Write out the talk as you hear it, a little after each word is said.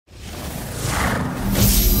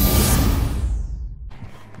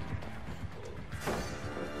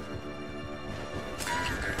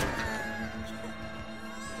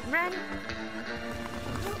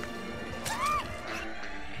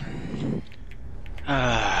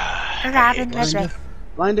Robin Hey, Redbreast.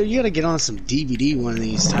 Lindo, you gotta get on some DVD one of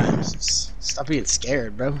these times. Stop being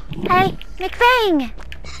scared, bro. Hey, McFang!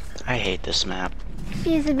 I hate this map.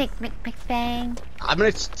 She's a McFang. I'm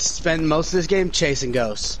gonna spend most of this game chasing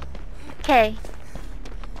ghosts. Okay.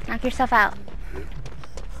 Knock yourself out.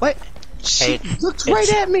 What? She Hey, looked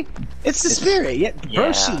right at me. It's the spirit. Yeah, bro,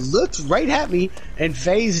 yeah. she looked right at me and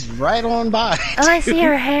phased right on by. Oh, I see dude.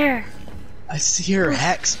 her hair. I see her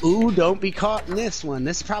hex. Ooh, don't be caught in this one.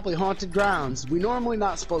 This is probably haunted grounds. We normally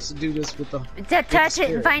not supposed to do this with the. Touch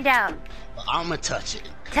it and find out. But I'm gonna touch it.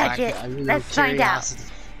 Touch it. You know, Let's find out. curiosity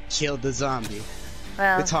killed the zombie.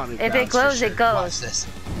 Well, It's haunted if grounds it glows, for sure. it goes. Watch this.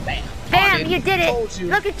 Bam. Bam! Haunted. You did it. Told you.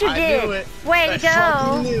 Look what you I did. knew it. Way to I go.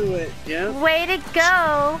 fucking knew it. Yeah. Way to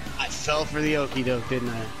go. I fell for the okie doke, didn't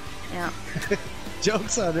I? Yeah.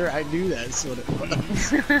 Joke's on her. I knew that's what it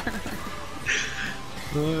was.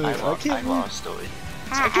 I lost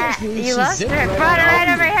it. You lost her. Brought it right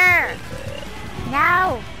over here.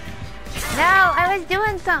 No. No, I was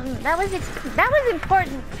doing something. That was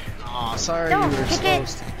important. Aw, sorry Don't you were kick it.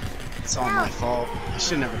 supposed to. It's all No. my fault. I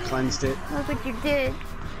should never cleansed it. Look what you did.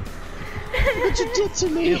 What you did to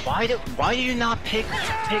me? Dude, why do you not pick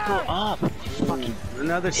her up? Fucking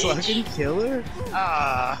Another slugging killer?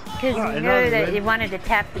 Ah. Because you knew that you wanted to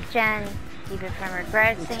tap the gen, keep it from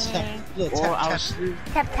regressing. Or I was.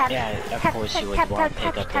 Tap, tap. Yeah, of tap, course tap, you would tap, want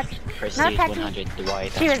tap, to pick tap, up the tap. Prestige No touching. 100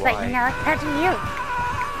 Dwight. She That's was like, why. no touching you.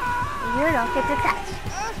 You don't get to touch.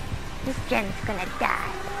 This gen's gonna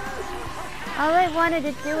die. All I wanted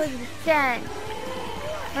to do was the gen.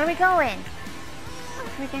 Where are we going?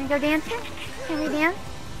 Are we gonna go dancing? Can we dance?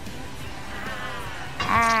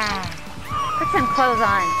 Ah. Put some clothes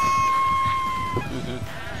on.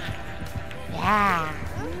 Yeah.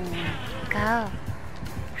 Go.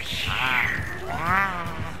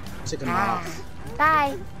 Ah. Took him off.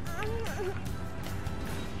 Bye.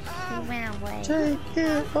 She went away. Take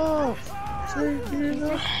it off. Take it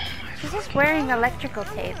off. She's just wearing electrical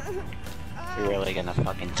tape. You're really gonna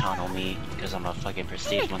fucking tunnel me because I'm a fucking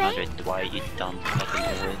Prestige 100 Dwight, you dumb fucking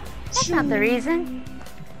idiot. That's not the reason.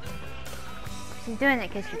 She's doing it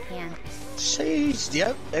because she can.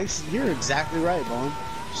 Yep, you're exactly right, Bone.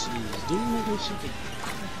 She's doing what she can.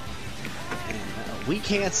 And we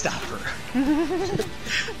can't stop her.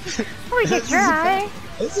 We could try.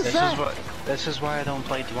 This is why I don't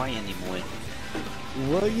play Dwight anymore.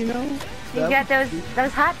 Well, you know. You got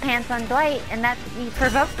those hot pants on Dwight, and that you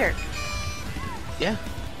provoked her. Yeah.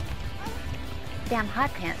 Damn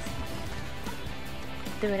hot pants.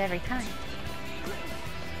 Do it every time.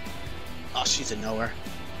 Oh, she's a knower.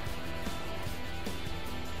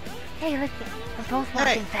 Hey, look, we're both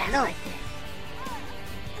walking fast no. like this.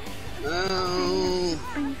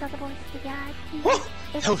 Brings all the boys together. Whoa,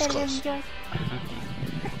 that was close.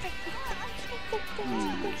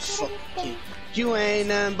 Fuck you. You ain't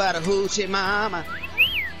nothing but a hoochie mama.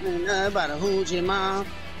 Ain't nothing but a hoochie mama.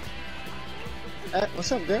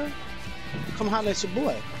 What's up, girl? Come holler at your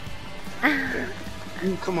boy. You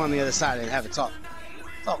can come on the other side and have a talk.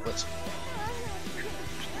 Talk with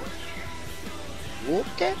you.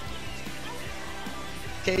 Okay.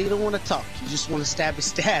 Okay, you don't want to talk. You just want to stab,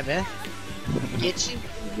 eh? Get you?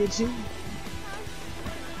 Get you?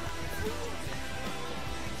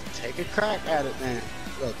 Take a crack at it, man.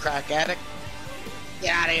 Little crack addict.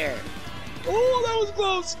 Get out of here. Oh, that was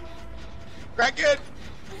close. Crackhead.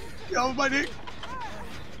 Get off my dick.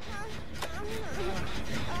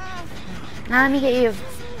 Now let me get you.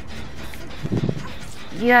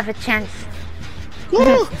 You have a chance.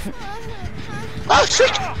 Woo! Oh,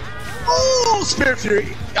 shit! Oh, Spirit Fury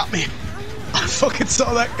got me. I fucking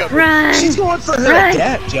saw that coming. Run! She's going for her Run!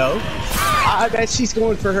 adept, Joe. I bet she's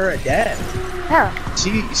going for her adept. Oh.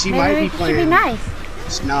 She Maybe might be she playing. should be nice.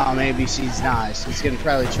 No, maybe she's not. She's gonna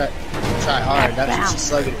probably try hard. That's what she's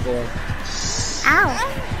slugging for. Ow.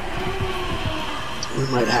 We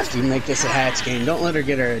might have to make this a hatch game. Don't let her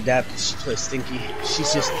get her adept. She plays stinky.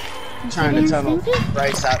 She's just trying to tunnel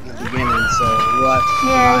Bryce out in the beginning, so we'll have to keep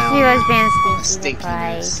an eye Yeah, she on was being stinky.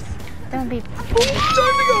 stinkiness. Don't be. Oh,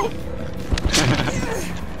 time to go!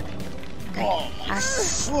 Oh my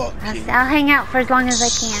fucking I'll hang out for as long as I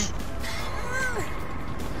can.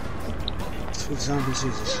 Sweet zombie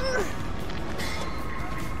Jesus.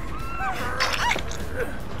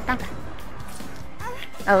 Danke.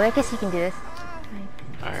 Oh, I guess you can do this.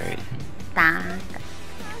 Alright. Danke.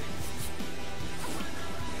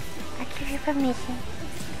 I give you permission.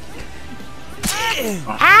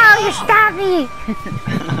 Ow, you stabbed me!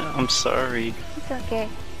 I'm sorry. It's okay.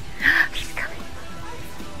 She's coming.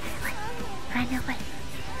 Run away.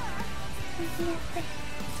 Run away.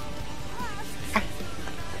 Ah.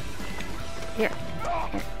 Here.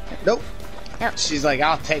 Nope. Nope. She's like,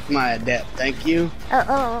 I'll take my adept, thank you.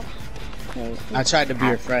 Oh. Okay. I tried to be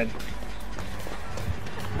your friend.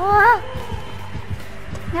 Oh.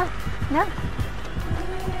 No. No.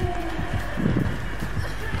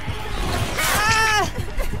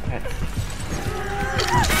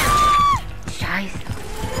 Scheiße.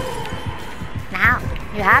 Now,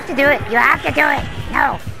 you have to do it. You have to do it.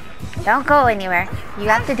 No. Don't go anywhere. You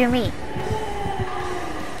have to do me.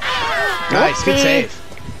 Nice, good save.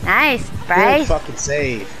 Nice, Good Bryce. fucking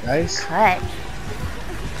save, nice. Cut.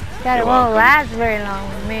 That You're won't welcome. last very long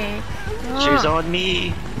with me. She's on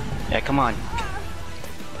me. Yeah, come on.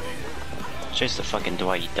 Chase the fucking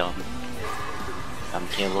door, you dumb. I'm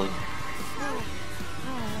killing.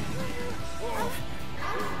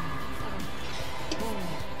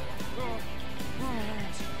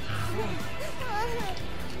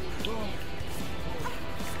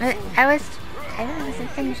 I wasn't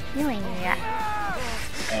finished healing you yet.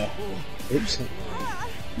 Oops.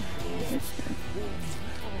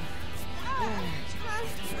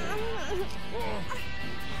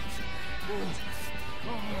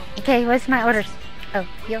 Okay, what's my orders? Oh,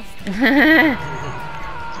 heal.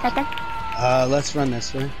 Second. Let's run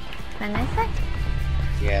this way. Run this way.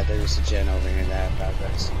 Yeah, there's a gen over here that had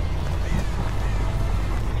progress.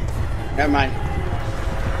 Never mind.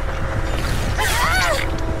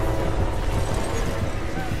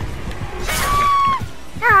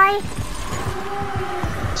 Hi.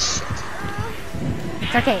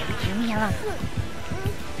 It's okay. Leave me alone.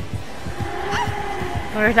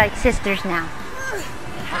 We're like sisters now.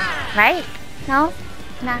 Right? No?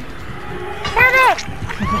 Not. Stop it!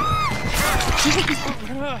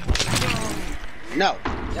 No,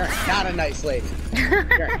 you're not a nice lady.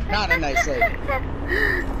 You're not a nice lady. I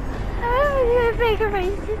was gonna make her my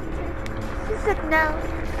sister. She said no.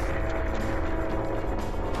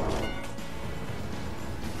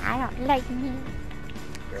 I don't like me.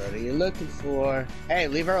 What are you looking for? Hey,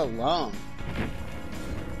 leave her alone.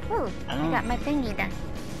 Ooh, I got my thingy done.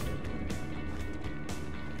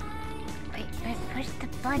 Wait, push the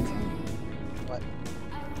button. What?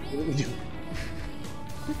 What are we doing?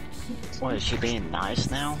 What, is she being nice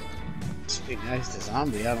now? She's being nice to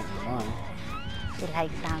zombie, I don't know why. She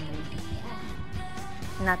likes zombies.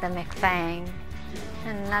 Not the McFang.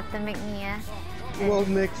 And not the McNia. Well,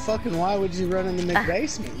 fucking why would you run in the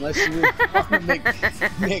McBasement unless you were fucking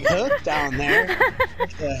McHook down there?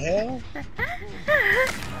 What the hell?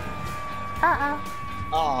 Uh-oh.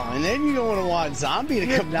 Oh, and then you don't want zombie to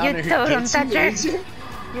come down there and totem get you, toucher. would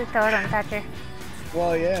you? You totem toucher.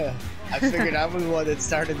 Well, yeah. I figured I was the one that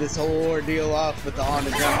started this whole ordeal off with the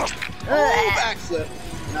haunted ground. Oh, backflip.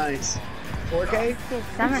 Nice. 4K? Good Good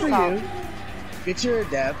for somersault. you. Get your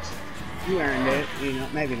adept. You earned it. You know,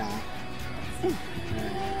 maybe not.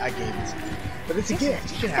 I gave it to you. But it's a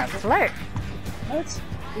gift. You can have it. Flirt. What?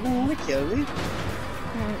 You don't want to kill me?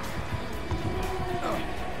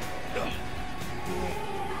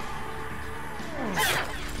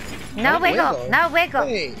 No Don't wiggle. wiggle. No wiggle.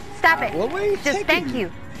 Hey, Stop it. well, where are you Just taking thank me?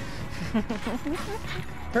 you.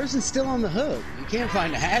 Person's still on the hook. You can't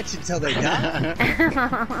find a hatch until they die.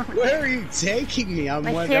 Where are you taking me? I'm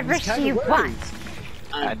Whatever she wants.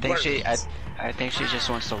 I think she just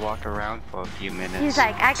wants to walk around for a few minutes. He's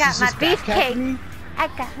like, I got She's my just backpacking beefcake. me? I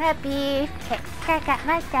got my beefcake. I got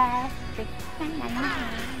my gas.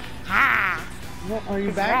 Ah. What are you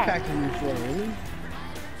It's red. backpacking me for, really?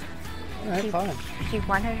 Alright, fine. She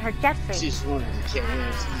wanted her Jeffrey. She just wanted to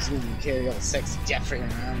carry old sexy Jeffrey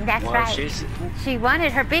around. That's Well, right. she's She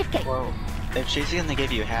wanted her beefcake. well. If she's gonna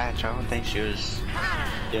give you a hatch, I don't think she was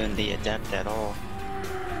doing the adept at all.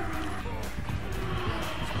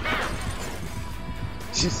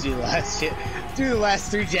 Just do the last shit. Do the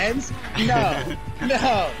last 3 gens? No.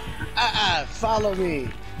 No. Follow me.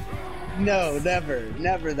 No, never.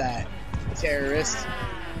 Never that. Terrorist.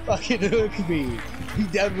 Fucking hook me. Be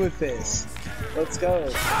done with this. Let's go.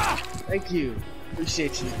 Thank you.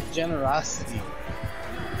 Appreciate you. Generosity.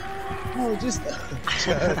 No, just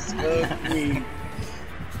hook me.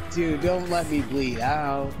 Dude, don't let me bleed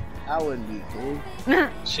out. I wouldn't be cool.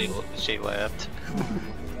 She left.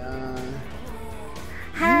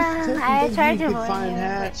 I tried to could warn find you,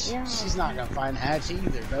 hatch. but yeah. She's not gonna find hatch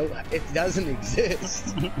either, bro. It doesn't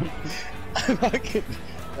exist. I fucking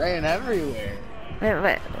ran everywhere.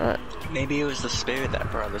 What? Maybe it was the spirit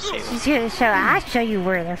that brought us here. She's gonna show. I'll show you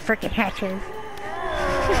where the frickin' hatch is.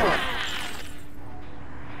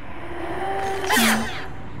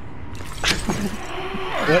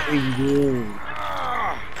 What are you doing?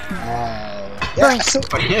 Boink. So,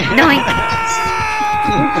 Noink.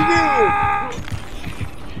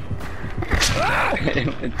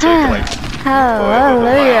 It took like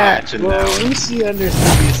Hallelujah. Well, at least you understood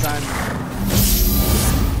the assignment.